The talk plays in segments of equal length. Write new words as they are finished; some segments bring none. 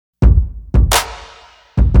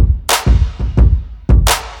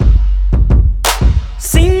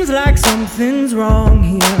Something's wrong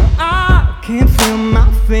here, I can't feel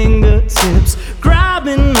my fingertips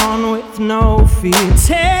grabbing on with no fear,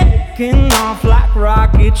 taking off like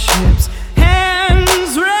rocket ships,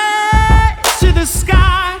 hands raised to the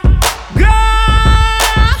sky. God,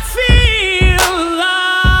 I feel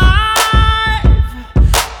alive.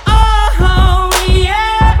 Oh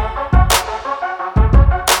yeah.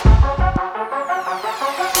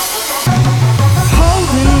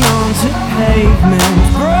 Holding on to pavement,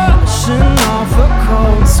 brushing off a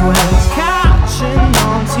cold sweat, catching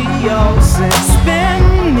on to your sense.